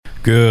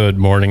Good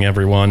morning,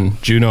 everyone.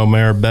 Juneau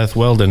Mayor Beth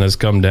Weldon has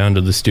come down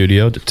to the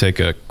studio to take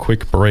a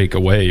quick break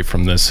away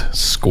from this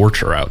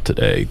scorcher out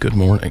today. Good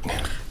morning.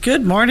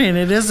 Good morning.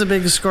 It is a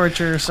big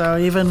scorcher. So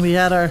even we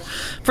had our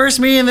first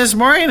meeting this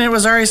morning, it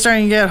was already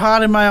starting to get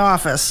hot in my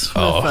office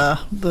with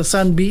the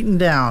sun beating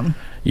down.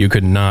 You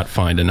could not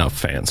find enough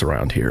fans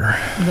around here.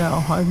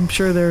 No, I'm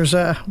sure there's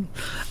a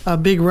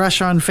big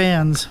rush on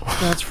fans,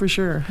 that's for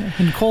sure,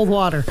 and cold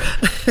water.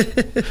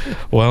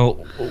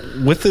 Well,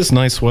 with this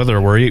nice weather,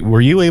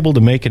 were you able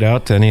to make it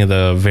out to any of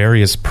the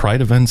various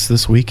Pride events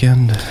this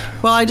weekend?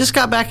 Well, I just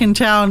got back in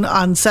town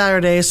on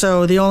Saturday,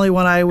 so the only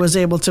one I was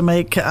able to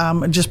make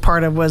just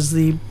part of was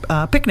the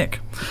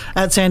picnic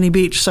at Sandy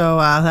Beach. So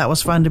that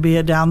was fun to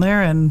be down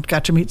there and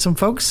got to meet some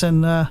folks.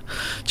 And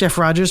Jeff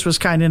Rogers was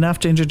kind enough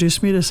to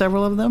introduce me to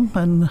several of them,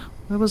 and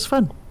it was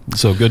fun.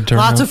 So good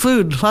turnout?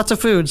 Lots of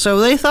food. So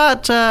they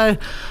thought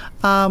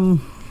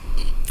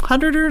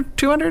 100 or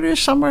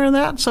 200-ish, somewhere in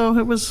that. So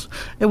it was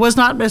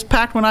not as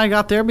packed when I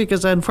got there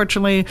because,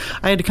 unfortunately,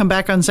 I had to come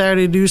back on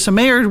Saturday to do some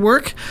mayor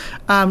work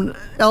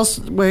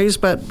elsewise,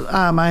 but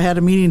I had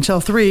a meeting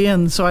until 3,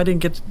 and so I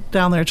didn't get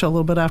down there till a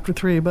little bit after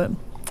 3, but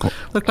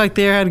looked like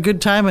they had a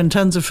good time and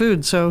tons of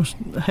food, so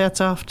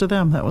hats off to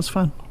them. That was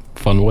fun.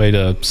 Fun way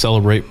to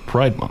celebrate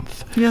Pride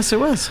Month. Yes, it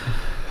was.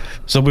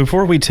 So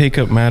before we take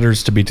up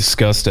matters to be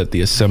discussed at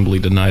the Assembly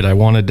tonight, I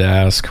wanted to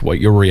ask what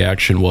your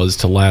reaction was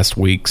to last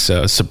week's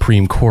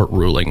Supreme Court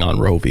ruling on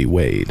Roe v.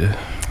 Wade.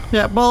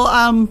 Yeah, well,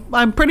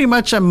 I'm pretty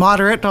much a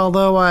moderate,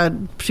 although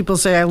people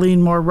say I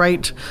lean more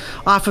right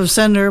off of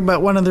center,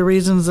 but one of the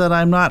reasons that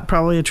I'm not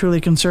probably a truly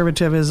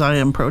conservative is I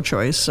am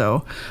pro-choice.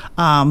 So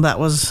that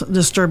was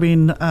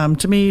disturbing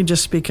to me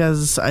just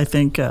because I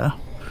think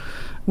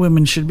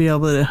women should be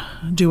able to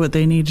do what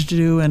they need to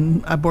do,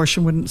 and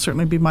abortion wouldn't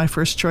certainly be my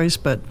first choice,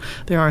 but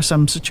there are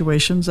some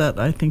situations that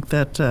I think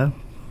that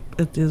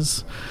it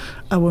is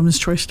a woman's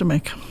choice to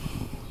make.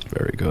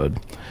 Very good.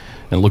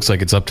 And it looks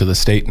like it's up to the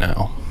state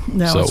now.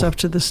 Now it's up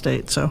to the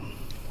state, so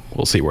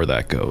we'll see where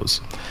that goes.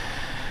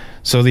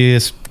 So the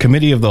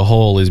Committee of the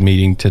Whole is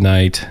meeting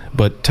tonight,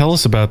 but tell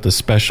us about the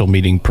special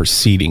meeting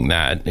preceding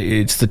that.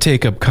 It's to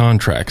take up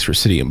contracts for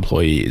city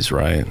employees,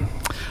 right?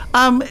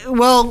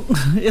 Well,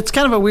 it's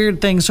kind of a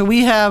weird thing. So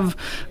we have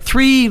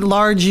 3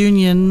 large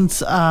unions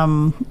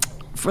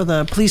for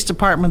the police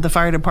department, the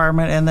fire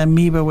department, and then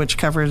MEBA, which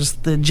covers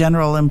the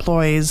general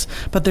employees.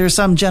 But there's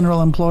some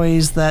general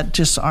employees that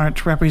just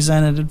aren't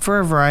represented for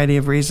a variety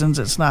of reasons.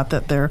 It's not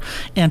that they're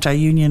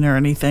anti-union or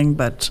anything,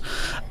 but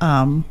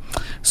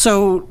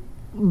so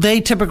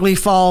they typically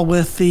fall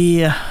with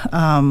the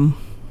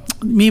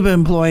MEBA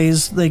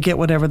employees. They get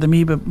whatever the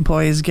MEBA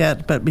employees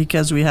get, but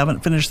because we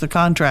haven't finished the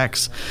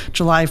contracts,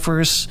 July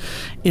 1st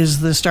is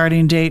the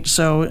starting date.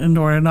 So in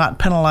order to not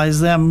penalize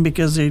them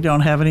because they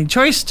don't have any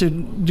choice to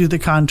do the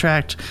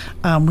contract,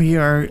 we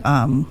are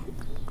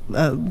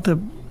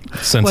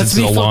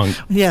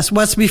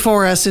what's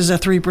before us is a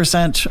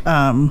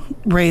 3%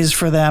 raise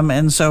for them,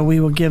 and so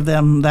we will give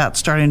them that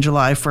starting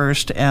July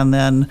 1st, and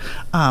then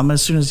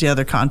as soon as the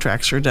other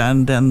contracts are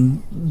done,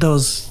 then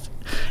those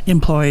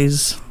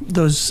employees,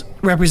 those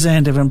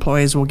representative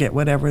employees, will get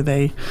whatever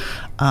they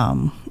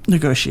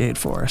negotiate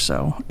for.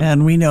 So,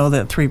 and we know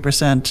that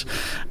 3%,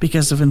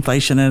 because of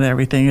inflation and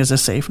everything, is a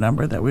safe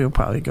number, that we will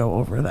probably go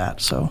over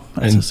that. So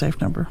that's a safe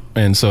number.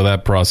 And so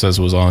that process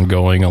was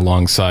ongoing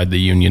alongside the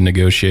union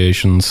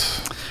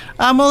negotiations?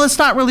 Well, it's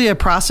not really a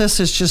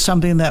process. It's just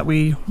something that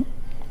we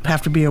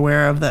have to be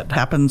aware of that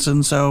happens.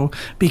 And so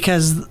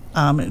because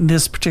in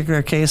this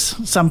particular case,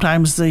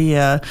 sometimes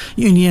the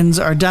unions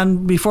are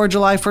done before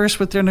July 1st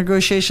with their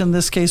negotiation. In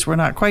this case, we're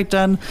not quite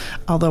done,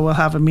 although we'll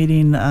have a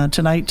meeting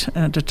tonight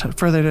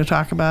further to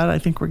talk about it. I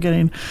think we're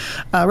getting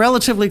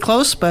relatively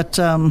close, but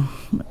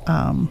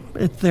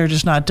they're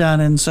just not done.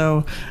 And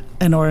so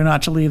in order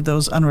not to leave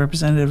those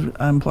unrepresented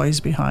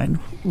employees behind,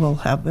 we'll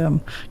have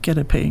them get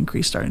a pay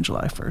increase starting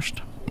July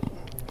 1st.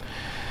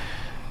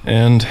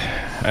 And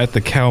at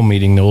the COW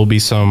meeting, there will be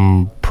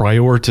some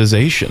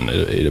prioritization,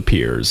 it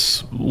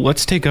appears.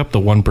 Let's take up the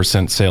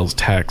 1% sales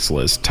tax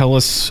list. Tell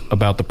us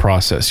about the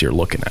process you're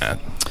looking at.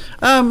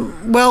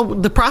 Well,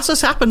 the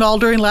process happened all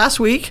during last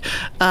week.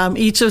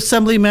 Each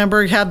assembly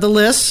member had the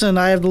list, and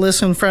I have the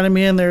list in front of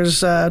me, and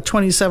there's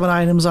 27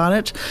 items on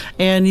it.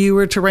 And you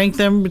were to rank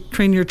them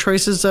between your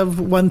choices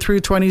of 1 through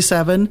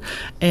 27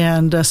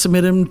 and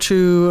submit them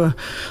to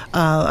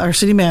our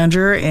city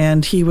manager,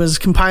 and he was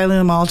compiling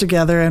them all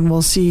together, and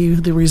we'll see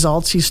the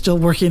results. He's still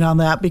working on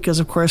that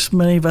because, of course,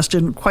 many of us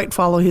didn't quite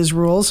follow his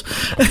rules.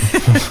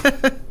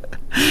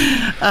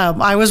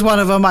 I was one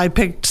of them. I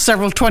picked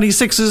several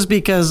 26s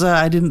because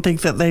I didn't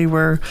think that they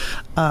were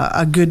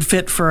a good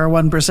fit for a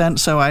 1%,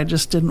 so I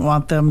just didn't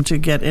want them to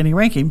get any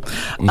ranking.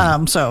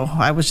 So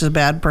I was just a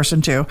bad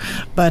person too.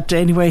 But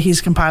anyway,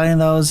 he's compiling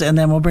those, and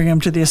then we'll bring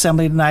them to the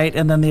assembly tonight,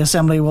 and then the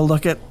assembly will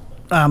look at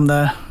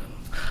the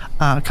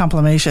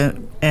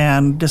compilation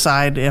and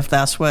decide if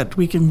that's what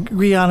we can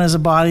agree on as a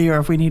body or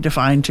if we need to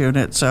fine tune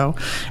it. So,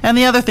 and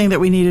the other thing that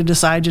we need to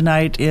decide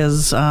tonight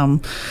is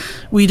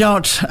we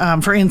don't,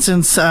 for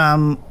instance,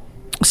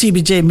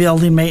 CBJ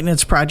building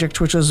maintenance project,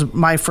 which was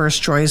my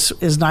first choice,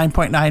 is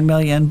 $9.9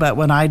 million. But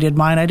when I did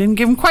mine, I didn't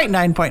give them quite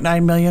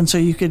 $9.9 million. So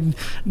you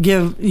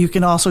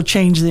can also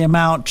change the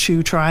amount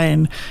to try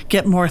and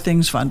get more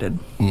things funded.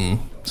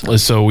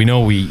 So we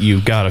know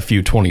you've got a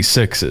few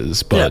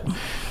 26s, but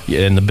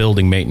and the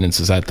building maintenance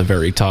is at the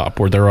very top.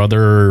 Were there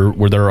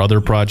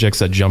other projects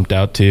that jumped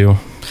out to you?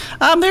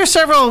 There are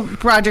several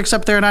projects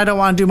up there, and I don't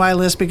want to do my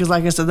list because,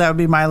 like I said, that would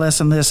be my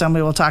list, and the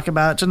assembly will talk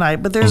about it tonight.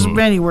 But there's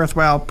many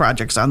worthwhile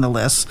projects on the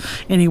list,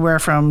 anywhere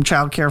from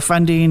child care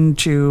funding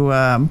to,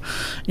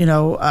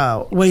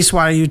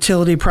 wastewater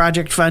utility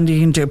project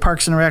funding to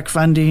Parks and Rec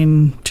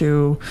funding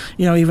to,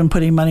 even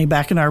putting money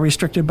back in our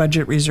restricted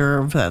budget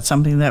reserve. That's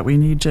something that we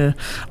need to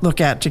look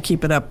at to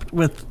keep it up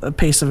with the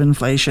pace of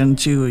inflation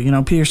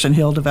to, Peterson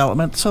Hill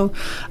development. So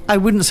I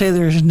wouldn't say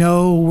there's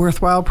no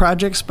worthwhile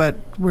projects, but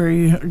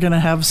we're going to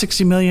have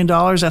 $60 million.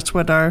 That's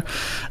what our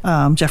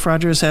Jeff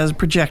Rogers has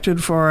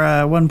projected for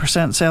a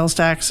 1% sales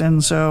tax.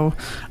 And so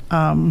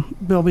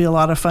there'll be a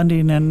lot of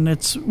funding, and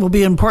it will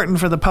be important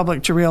for the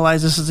public to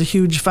realize this is a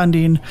huge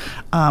funding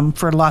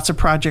for lots of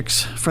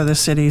projects for the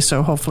city.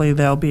 So hopefully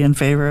they'll be in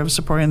favor of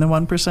supporting the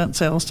 1%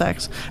 sales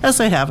tax, as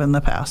they have in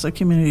the past. The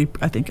community,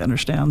 I think,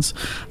 understands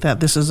that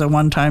this is a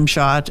one-time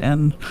shot,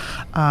 and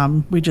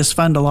we just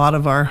fund a lot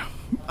of our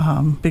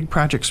big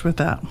projects with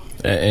that.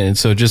 And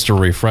so just a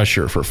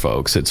refresher for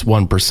folks, it's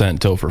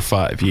 1% over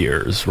 5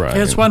 years, right?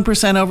 It's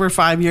 1% over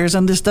 5 years,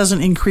 and this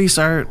doesn't increase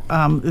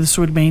this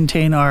would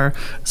maintain our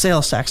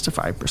sales tax to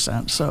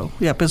 5%. So,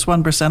 it's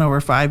 1%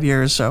 over 5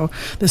 years. So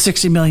the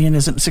 $60 million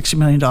isn't $60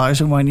 million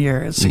in 1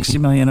 year. It's $60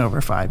 million over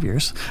 5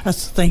 years.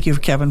 Thank you,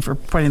 Kevin, for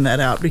pointing that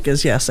out,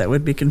 because, yes, that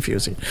would be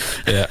confusing.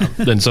 Yeah,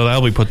 and so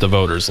that'll be put to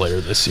voters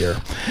later this year.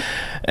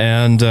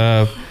 And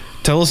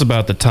tell us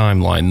about the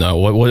timeline, though.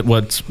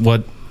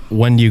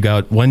 When do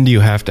you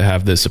have to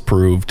have this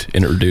approved,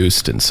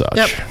 introduced, and such?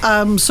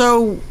 Yep.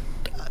 So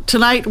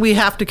tonight we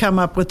have to come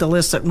up with the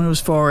list that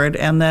moves forward,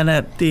 and then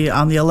on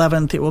the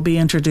 11th it will be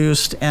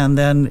introduced, and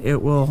then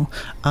it will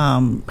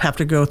have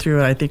to go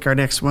through. I think our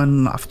next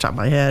one, off the top of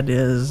my head,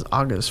 is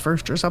August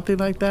 1st or something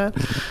like that.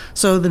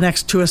 So the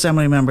next 2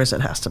 assembly members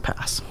it has to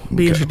pass,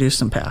 be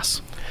introduced and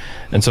pass.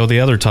 And so the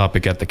other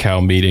topic at the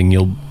Cal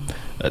meeting,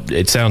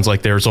 it sounds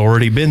like there's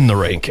already been the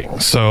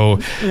ranking. So,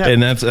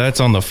 and that's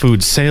on the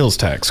food sales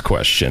tax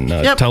question.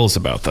 Tell us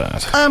about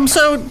that.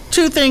 So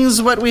 2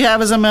 things. What we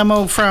have is a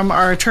memo from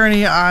our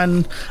attorney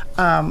on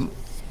an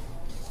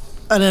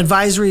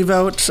advisory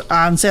vote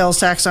on sales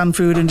tax on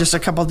food, and just a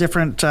couple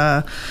different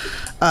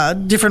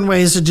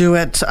ways to do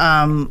it.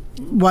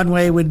 One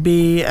way would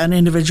be an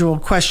individual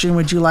question: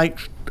 would you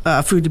like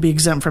food to be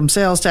exempt from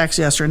sales tax,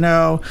 yes or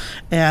no?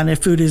 And if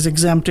food is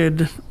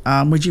exempted,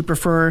 would you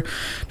prefer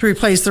to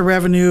replace the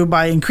revenue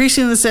by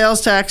increasing the sales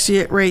tax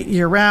rate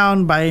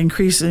year-round, by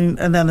increasing,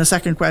 and then the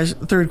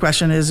third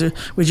question is,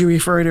 would you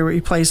prefer to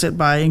replace it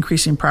by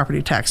increasing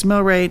property tax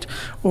mill rate,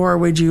 or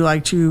would you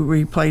like to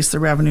replace the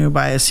revenue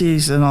by a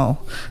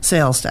seasonal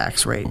sales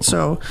tax rate?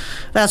 So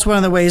that's one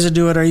of the ways to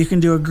do it, or you can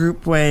do a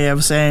group way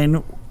of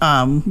saying,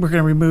 we're going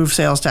to remove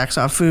sales tax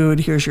off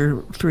food. Here's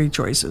your 3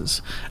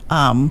 choices.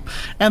 And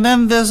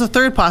then there's a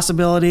third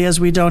possibility,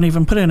 as we don't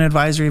even put an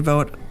advisory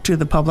vote to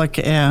the public,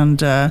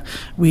 and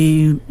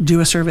we do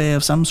a survey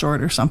of some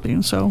sort or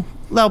something. So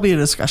there'll be a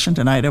discussion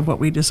tonight of what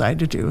we decide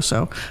to do.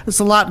 So it's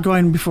a lot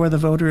going before the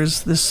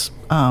voters this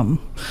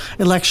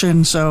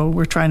election, so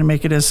we're trying to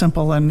make it as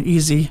simple and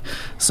easy.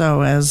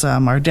 So as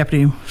our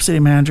deputy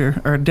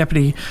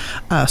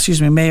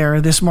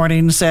mayor this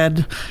morning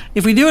said,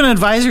 if we do an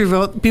advisory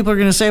vote, people are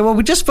going to say, well,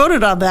 we just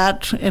voted on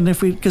that, and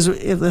because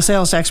if the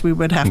sales tax, we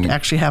would have to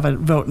actually have a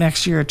vote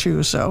next year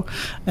too. So,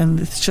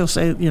 and she'll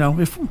say,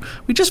 if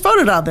we just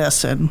voted on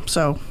this, and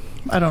so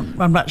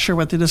I'm not sure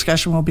what the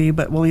discussion will be,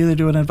 but we'll either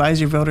do an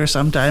advisory vote or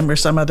sometime or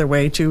some other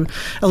way to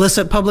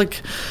elicit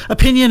public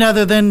opinion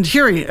other than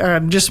hearing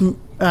just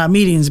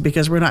meetings,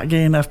 because we're not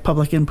getting enough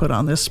public input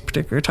on this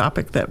particular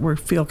topic that we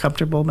feel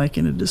comfortable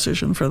making a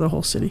decision for the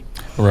whole city.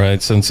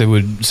 Right, since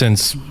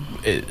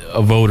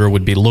a voter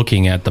would be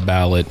looking at the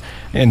ballot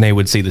and they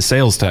would see the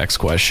sales tax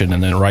question,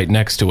 and then right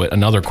next to it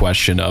another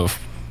question of,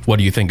 what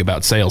do you think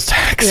about sales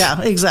tax?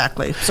 Yeah,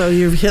 exactly. So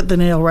you've hit the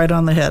nail right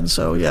on the head.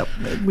 So,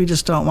 we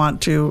just don't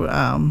want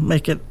to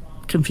make it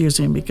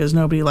confusing, because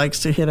nobody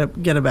likes to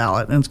get a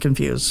ballot and it's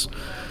confused.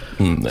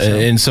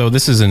 And so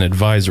this is an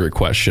advisory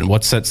question.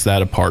 What sets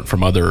that apart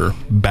from other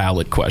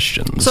ballot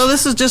questions? So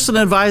this is just an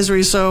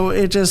advisory,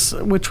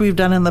 which we've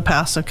done in the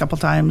past a couple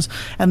times,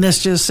 and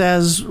this just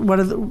says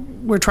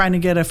we're trying to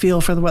get a feel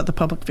for what the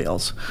public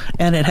feels,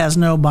 and it has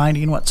no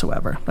binding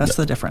whatsoever. That's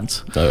the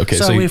difference. Okay.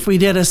 So if we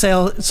did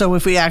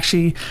if we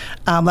actually,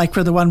 like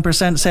for the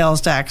 1%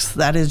 sales tax,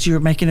 that is, you're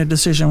making a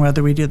decision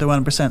whether we do the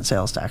 1%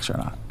 sales tax or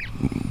not.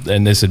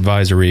 And this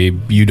advisory,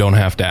 you don't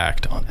have to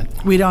act on it.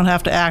 We don't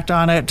have to act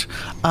on it.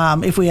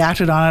 If we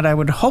acted on it, I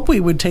would hope we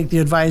would take the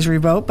advisory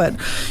vote. But,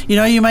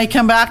 you might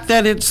come back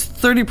that it's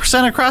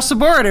 30% across the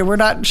board,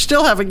 and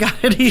still haven't got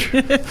any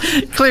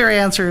clear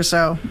answers.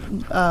 So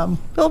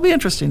it'll be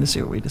interesting to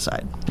see what we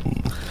decide.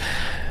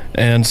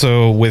 And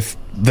so with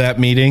that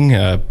meeting,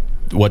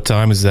 what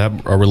time is that?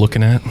 Are we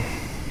looking at?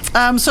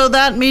 So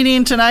that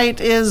meeting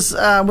tonight is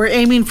we're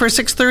aiming for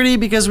 6:30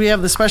 because we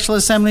have the special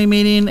assembly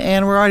meeting,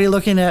 and we're already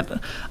looking at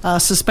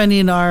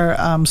suspending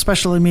our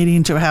special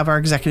meeting to have our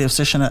executive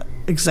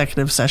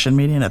session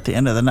meeting at the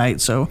end of the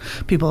night, so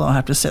people don't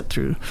have to sit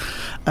through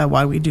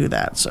while we do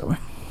that. So.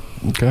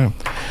 Okay.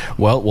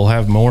 Well, we'll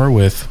have more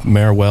with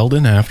Mayor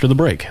Weldon after the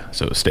break,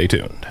 so stay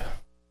tuned.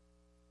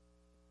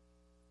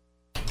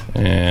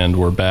 And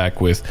we're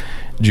back with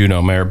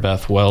Juneau Mayor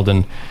Beth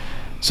Weldon.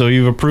 So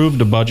you've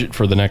approved a budget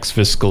for the next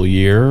fiscal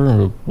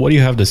year. What do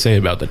you have to say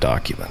about the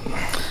document?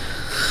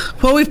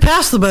 Well, we've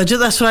passed the budget.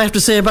 That's what I have to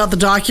say about the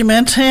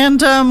document.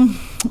 And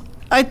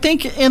I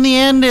think in the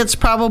end, it's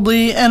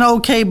probably an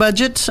okay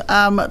budget.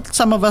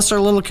 Some of us are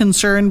a little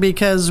concerned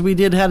because we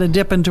did had a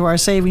dip into our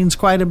savings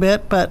quite a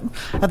bit. But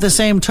at the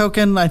same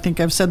token, I think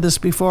I've said this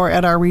before,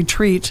 at our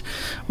retreat,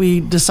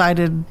 we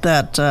decided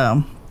that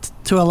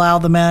to allow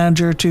the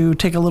manager to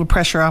take a little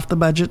pressure off the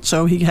budget,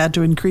 so he had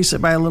to increase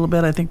it by a little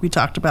bit. I think we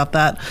talked about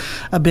that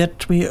a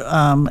bit. We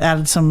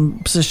added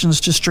some positions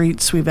to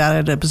streets. We've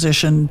added a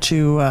position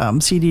to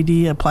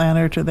CDD, a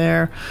planner to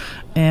there,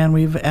 and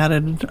we've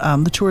added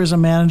the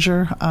tourism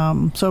manager.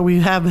 So we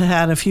have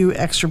had a few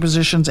extra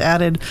positions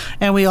added,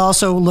 and we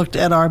also looked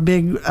at our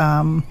big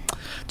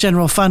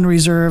general fund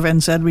reserve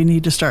and said we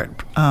need to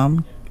start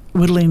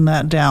whittling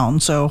that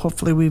down. So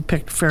hopefully we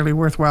picked fairly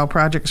worthwhile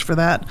projects for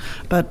that,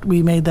 but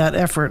we made that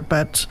effort.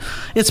 But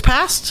it's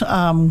passed.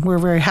 We're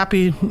very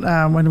happy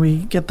when we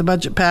get the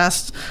budget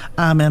passed,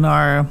 and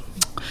our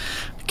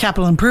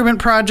capital improvement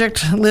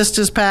project list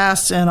is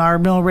passed, and our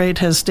mill rate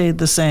has stayed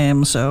the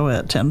same, so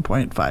at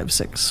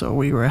 10.56. So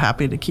we were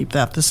happy to keep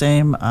that the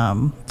same.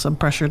 Some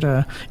pressure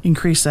to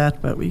increase that,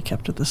 but we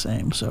kept it the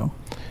same. So.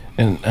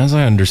 And as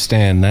I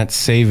understand, that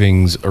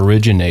savings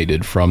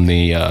originated from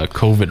the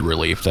COVID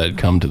relief that had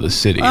come to the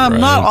city, right?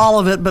 Not all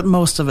of it, but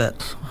most of it.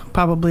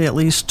 Probably at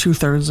least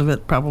 2/3 of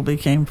it probably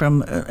came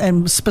from,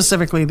 and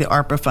specifically the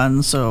ARPA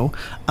funds. So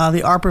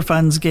the ARPA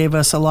funds gave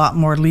us a lot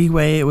more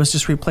leeway. It was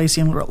just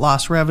replacing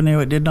lost revenue.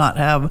 It did not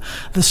have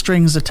the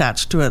strings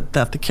attached to it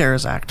that the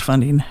CARES Act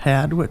funding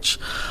had, which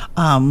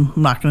I'm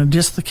not going to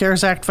diss the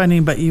CARES Act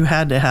funding, but you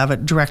had to have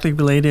it directly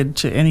related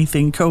to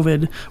anything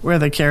COVID, where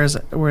the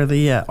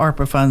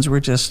ARPA funds were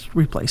just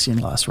replacing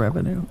lost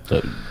revenue.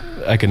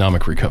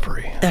 Economic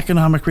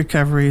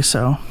recovery.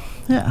 So.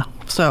 Yeah.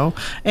 So,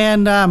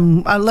 and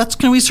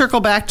can we circle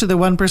back to the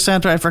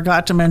 1%? I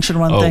forgot to mention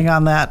one thing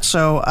on that.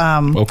 So,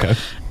 okay.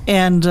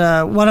 And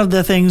one of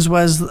the things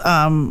was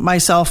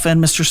myself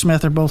and Mr.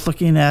 Smith are both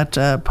looking at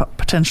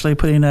potentially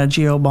putting a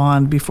geo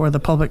bond before the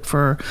public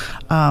for,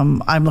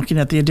 I'm looking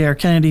at the Adair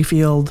Kennedy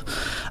Field,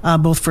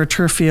 both for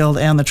turf field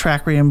and the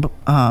track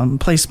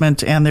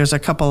replacement. And there's a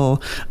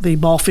couple, the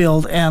ball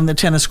field and the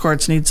tennis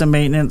courts need some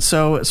maintenance.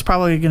 So it's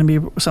probably going to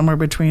be somewhere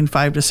between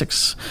 5 to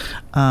 6,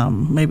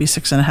 maybe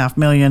 $6.5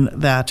 million.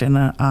 That, and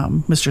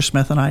Mr.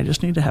 Smith and I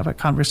just need to have a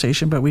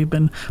conversation. But we've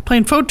been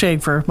playing phone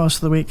tag for most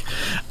of the week.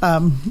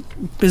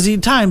 Busy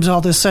times,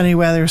 all this sunny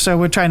weather, so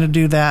we're trying to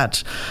do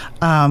that.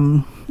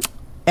 And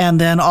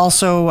then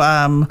also,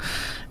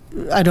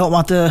 I don't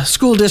want the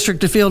school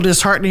district to feel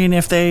disheartening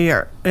if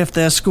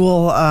the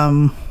school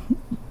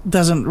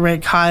doesn't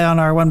rank high on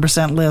our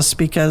 1% list,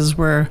 because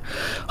we're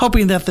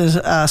hoping that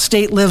the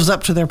state lives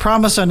up to their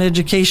promise on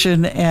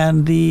education,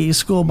 and the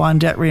school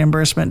bond debt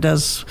reimbursement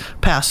does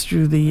pass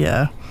through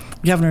the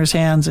governor's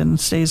hands and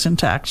stays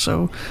intact.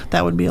 So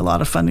that would be a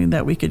lot of funding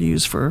that we could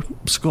use for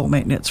school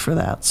maintenance for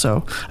that.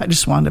 So I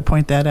just wanted to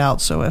point that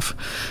out. So if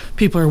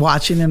people are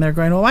watching and they're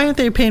going, well, why aren't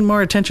they paying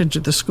more attention to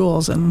the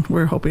schools? And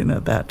we're hoping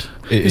that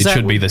it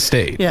should be the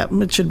state. Yeah,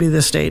 it should be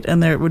the state.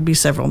 And there would be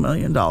several $1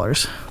 million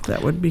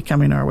that would be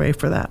coming our way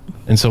for that.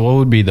 And so what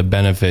would be the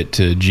benefit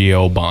to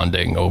geo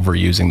bonding over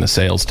using the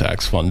sales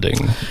tax funding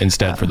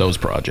instead for those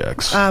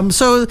projects?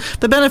 So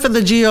the benefit of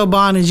the geo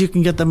bond is you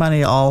can get the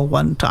money all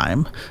one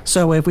time.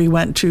 So if we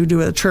went to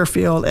do a turf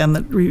field and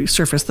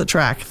resurface the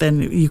track,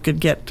 then you could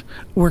get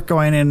work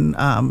going in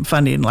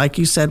funding. Like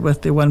you said,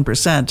 with the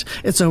 1%,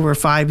 it's over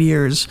 5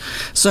 years.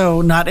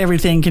 So not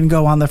everything can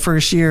go on the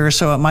first year.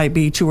 So it might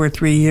be 2 or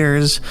 3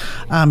 years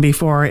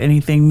before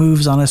anything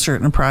moves on a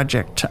certain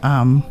project.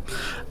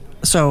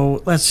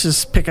 So let's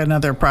just pick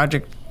another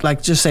project.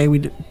 Like, just say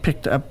we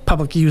picked a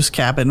public use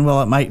cabin.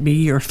 Well, it might be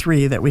year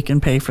 3 that we can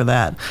pay for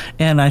that.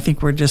 And I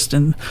think we're just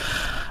in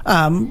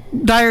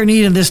dire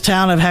need in this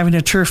town of having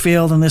a turf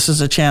field, and this is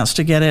a chance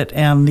to get it.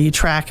 And the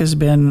track has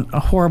been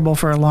horrible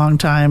for a long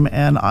time,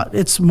 and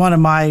it's one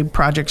of my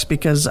projects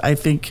because I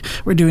think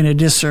we're doing a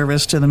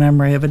disservice to the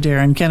memory of Adair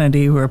and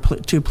Kennedy, who are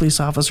 2 police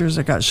officers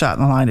that got shot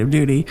in the line of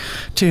duty,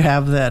 to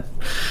have that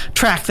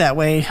track that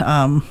way.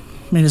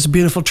 I mean, it's a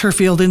beautiful turf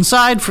field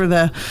inside for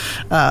the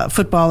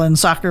football and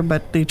soccer,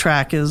 but the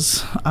track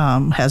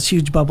has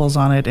huge bubbles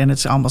on it, and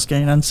it's almost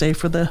getting unsafe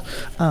for the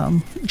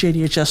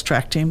JDHS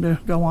track team to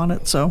go on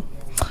it. So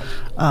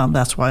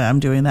that's why I'm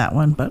doing that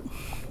one. But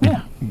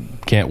yeah,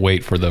 can't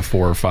wait for the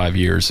 4 or 5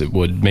 years it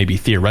would maybe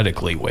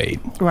theoretically wait.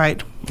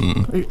 Right.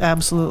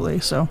 Absolutely.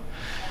 So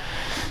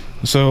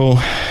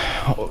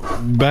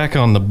back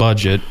on the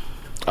budget,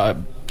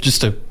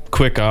 just a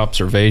quick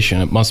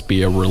observation. It must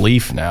be a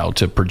relief now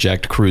to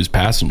project cruise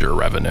passenger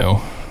revenue.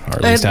 Or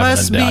at least it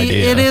must be.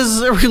 Idea. It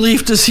is a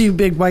relief to see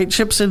big white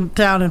ships in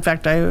town. In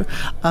fact, I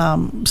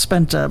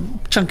spent a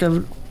chunk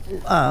of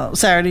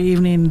Saturday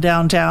evening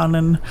downtown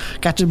and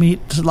got to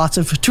meet lots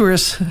of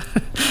tourists.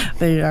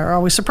 They are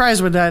always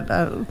surprised when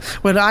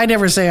I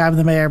never say I'm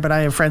the mayor, but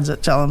I have friends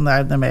that tell them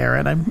that I'm the mayor,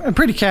 and I'm a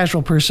pretty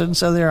casual person,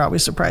 so they're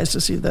always surprised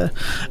to see the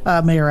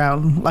mayor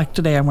out. Like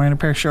today, I'm wearing a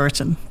pair of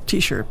shorts and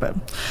T-shirt, but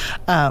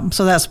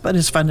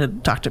it's fun to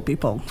talk to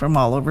people from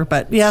all over.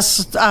 But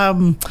yes,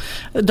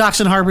 Docks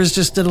and Harbors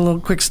just did a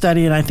little quick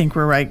study, and I think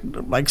we're right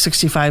like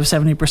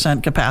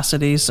 65-70%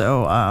 capacity.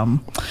 So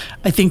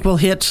I think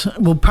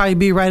we'll probably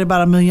be right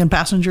about 1 million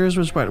passengers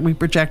was what we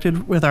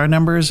projected with our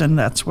numbers, and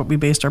that's what we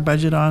based our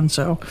budget on.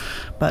 So,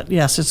 but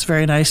yes, it's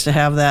very nice to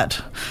have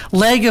that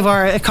leg of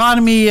our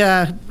economy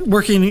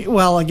working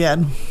well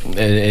again.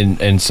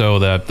 And so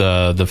that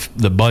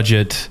the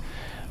budget.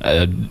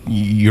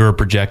 You're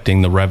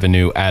projecting the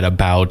revenue at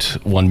about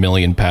 1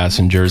 million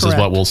passengers. Correct.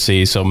 Is what we'll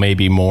see. So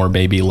maybe more,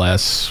 maybe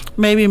less.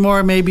 Maybe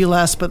more, maybe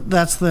less. But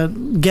that's the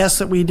guess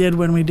that we did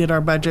when we did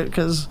our budget,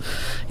 because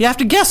you have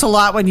to guess a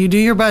lot when you do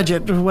your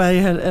budget way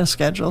ahead of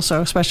schedule.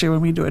 So especially when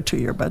we do a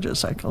 2-year budget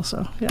cycle.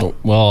 So yeah.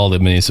 Well, all the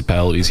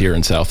municipalities here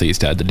in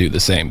Southeast had to do the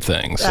same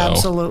thing. So.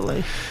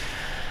 Absolutely.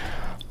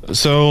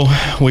 So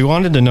we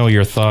wanted to know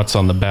your thoughts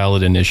on the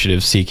ballot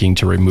initiative seeking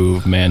to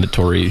remove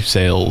mandatory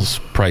sales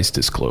price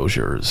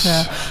disclosures.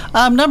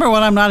 Yeah. Number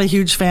one, I'm not a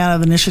huge fan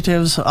of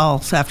initiatives. I'll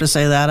have to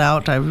say that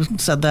out. I've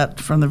said that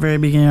from the very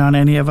beginning on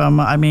any of them.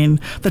 I mean,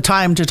 the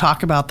time to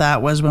talk about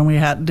that was when we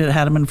had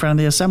them in front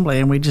of the assembly,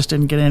 and we just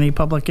didn't get any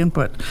public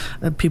input.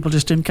 People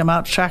just didn't come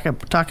out to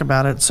talk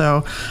about it.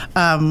 So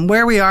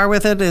where we are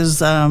with it is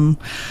the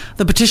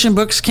petition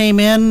books came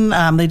in.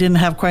 They didn't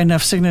have quite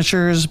enough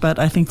signatures, but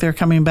I think they're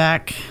coming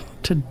back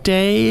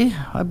today,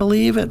 I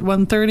believe, at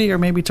 1:30, or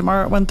maybe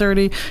tomorrow at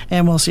 1:30,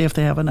 and we'll see if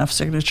they have enough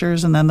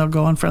signatures, and then they'll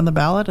go in front of the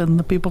ballot and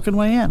the people can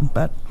weigh in.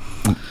 But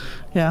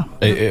yeah.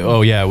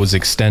 It was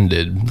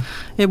extended.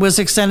 It was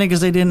extended because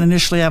they didn't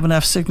initially have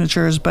enough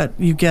signatures, but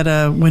you get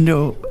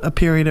a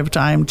period of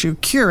time to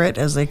cure it,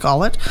 as they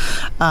call it,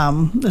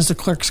 as the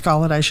clerks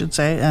call it, I should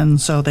say. And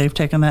so they've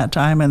taken that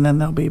time, and then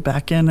they'll be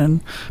back in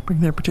and bring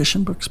their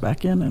petition books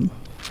back in. And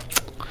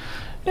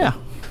yeah.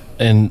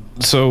 And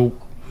so...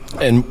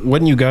 And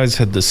when you guys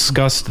had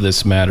discussed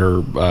this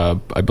matter,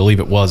 I believe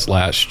it was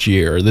last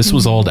year, this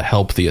was all to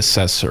help the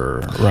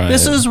assessor, right?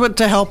 This is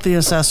to help the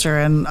assessor.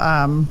 And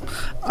I'd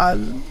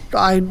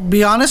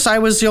be honest, I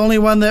was the only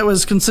one that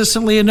was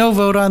consistently a no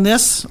vote on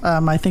this.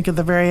 I think at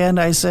the very end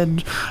I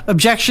said,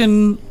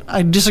 objection,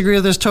 I disagree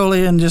with this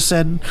totally, and just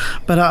said,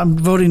 but I'm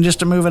voting just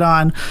to move it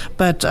on.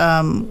 But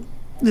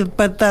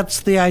that's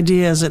the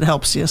idea, is it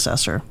helps the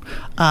assessor.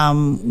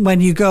 When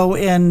you go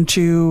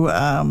into...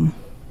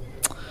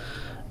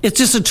 it's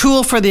just a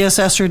tool for the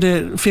assessor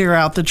to figure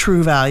out the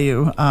true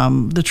value,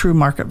 the true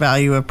market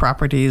value of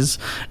properties.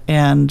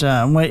 And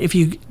if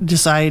you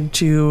decide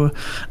to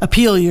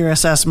appeal your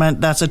assessment,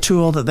 that's a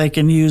tool that they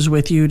can use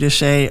with you to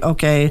say,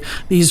 okay,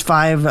 these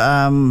 5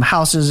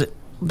 houses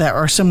that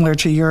are similar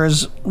to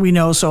yours, we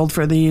know sold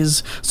for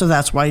these, so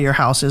that's why your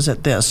house is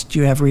at this. Do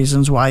you have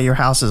reasons why your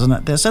house isn't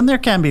at this? And there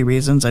can be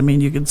reasons. I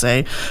mean, you could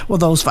say, well,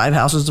 those 5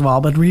 houses have all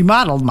been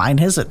remodeled. Mine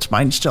isn't.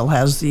 Mine still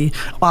has the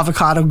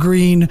avocado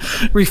green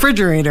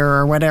refrigerator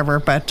or whatever,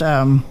 but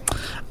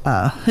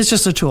it's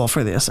just a tool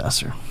for the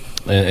assessor.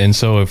 And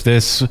so if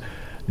this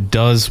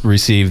does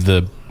receive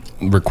the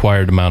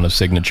required amount of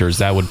signatures,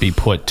 that would be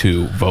put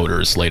to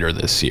voters later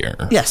this year.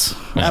 Yes,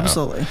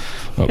 absolutely.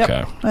 Okay.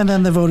 Yep. And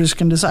then the voters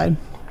can decide.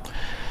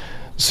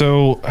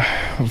 So,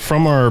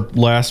 from our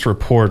last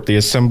report, the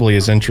Assembly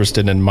is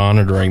interested in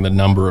monitoring the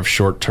number of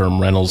short-term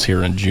rentals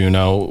here in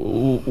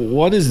Juneau.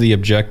 What is the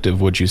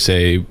objective, would you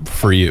say,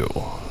 for you?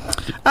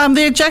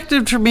 The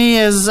objective for me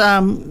is,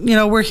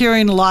 we're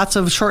hearing lots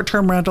of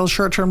short-term rentals.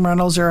 Short-term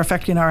rentals are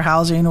affecting our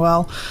housing.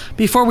 Well,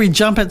 before we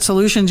jump at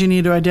solutions, you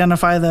need to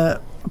identify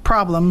the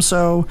problem.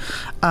 So,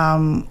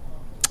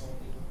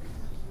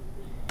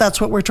 that's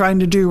what we're trying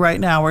to do right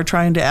now. We're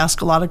trying to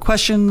ask a lot of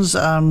questions.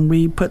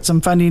 We put some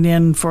funding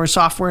in for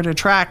software to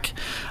track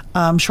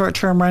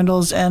short-term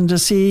rentals and to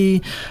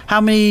see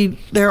how many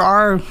there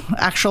are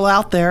actual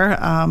out there.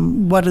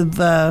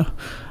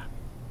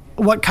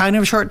 What kind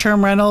of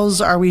short-term rentals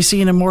are we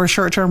seeing in more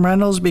short-term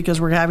rentals because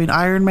we're having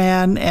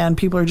Ironman and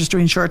people are just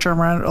doing short-term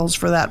rentals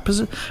for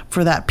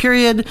that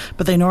period,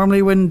 but they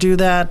normally wouldn't do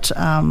that.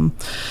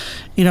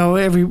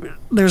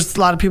 There's a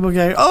lot of people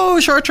going, oh,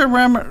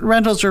 short-term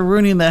rentals are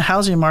ruining the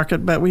housing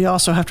market, but we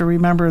also have to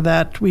remember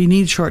that we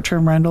need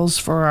short-term rentals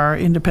for our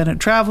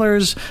independent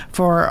travelers,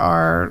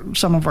 for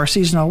some of our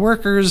seasonal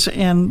workers,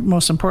 and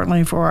most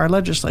importantly for our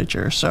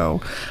legislature.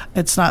 So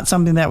it's not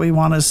something that we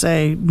want to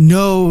say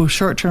no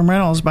short-term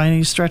rentals by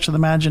any stretch of the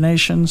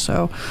imagination.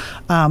 So,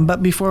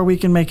 but before we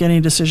can make any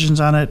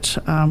decisions on it,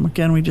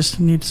 again, we just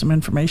need some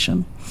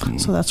information.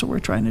 So that's what we're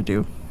trying to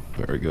do.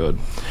 Very good.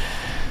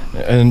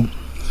 And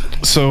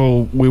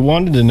So we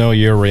wanted to know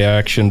your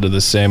reaction to the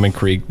Salmon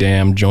Creek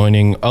Dam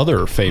joining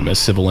other famous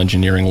civil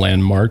engineering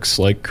landmarks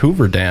like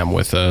Hoover Dam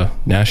with a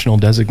national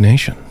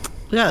designation.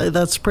 Yeah,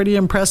 that's pretty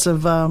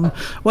impressive.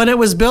 When it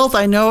was built,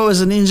 I know it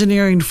was an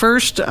engineering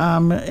first,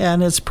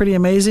 and it's pretty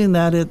amazing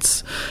that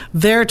it's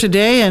there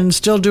today and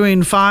still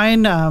doing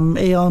fine.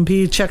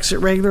 AL&P checks it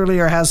regularly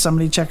or has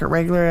somebody check it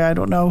regularly. I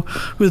don't know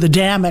who the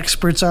dam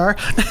experts are.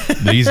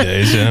 These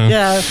days, yeah.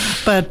 Yeah,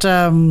 but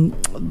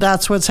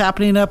that's what's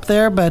happening up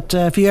there. But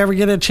if you ever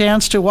get a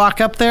chance to walk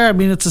up there, I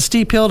mean, it's a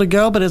steep hill to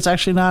go, but it's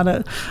actually not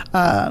a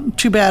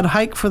too bad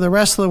hike for the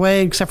rest of the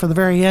way, except for the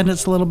very end.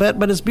 It's a little bit,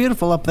 but it's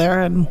beautiful up there,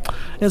 and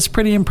it's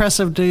pretty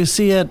impressive to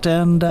see it.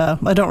 And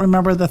I don't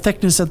remember the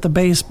thickness at the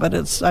base, but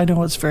I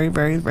know it's very,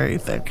 very, very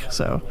thick.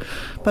 So,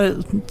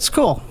 but it's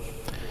cool.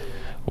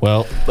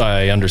 Well,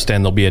 I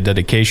understand there'll be a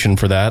dedication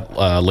for that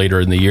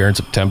later in the year in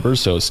September,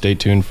 so stay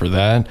tuned for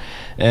that.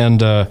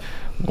 And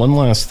one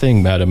last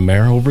thing, Madam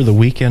Mayor. Over the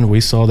weekend,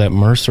 we saw that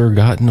Mercer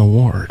got an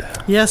award.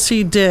 Yes,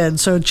 he did.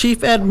 So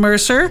Chief Ed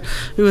Mercer,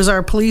 who is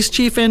our police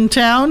chief in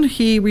town,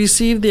 he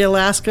received the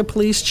Alaska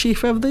Police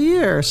Chief of the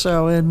Year.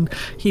 So, and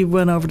he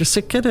went over to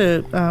Sitka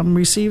to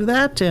receive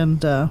that, and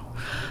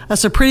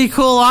that's a pretty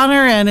cool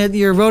honor, and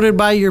you're voted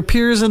by your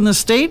peers in the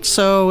state,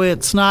 so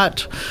it's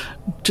not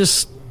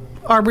just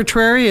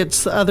arbitrary.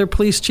 It's the other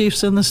police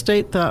chiefs in the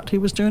state thought he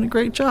was doing a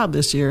great job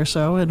this year.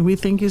 So, and we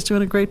think he's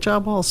doing a great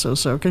job also.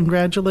 So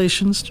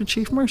congratulations to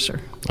Chief Mercer.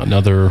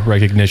 Another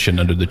recognition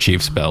under the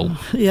chief's belt.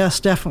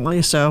 Yes,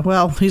 definitely. So,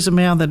 well, he's a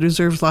man that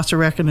deserves lots of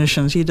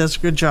recognitions. He does a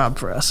good job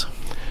for us.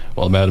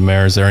 Well, Madam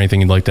Mayor, is there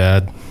anything you'd like to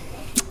add?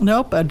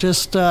 Nope.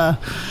 Just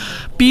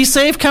be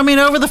safe coming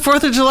over the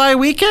 4th of July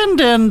weekend,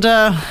 and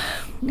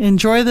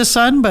enjoy the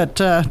sun, but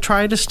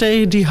try to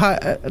stay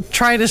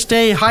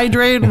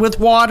hydrated with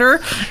water,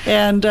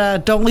 and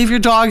don't leave your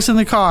dogs in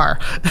the car.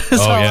 That's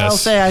all I'll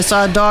say. I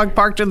saw a dog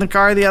parked in the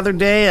car the other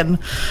day, and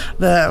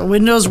the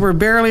windows were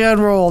barely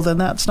unrolled, and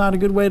that's not a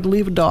good way to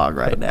leave a dog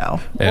right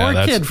now, or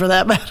a kid for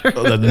that matter.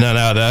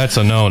 No, that's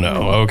a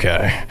no-no.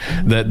 Okay.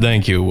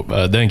 Thank you,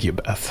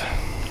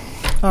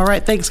 Beth. All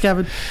right, thanks,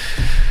 Kevin.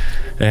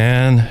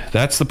 And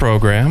that's the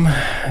program.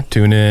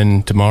 Tune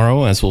in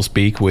tomorrow as we'll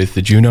speak with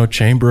the Juneau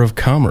Chamber of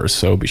Commerce,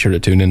 so be sure to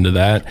tune into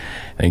that.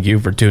 Thank you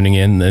for tuning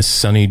in this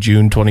sunny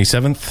June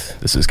 27th.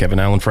 This is Kevin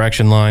Allen for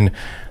Action Line,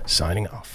 signing off.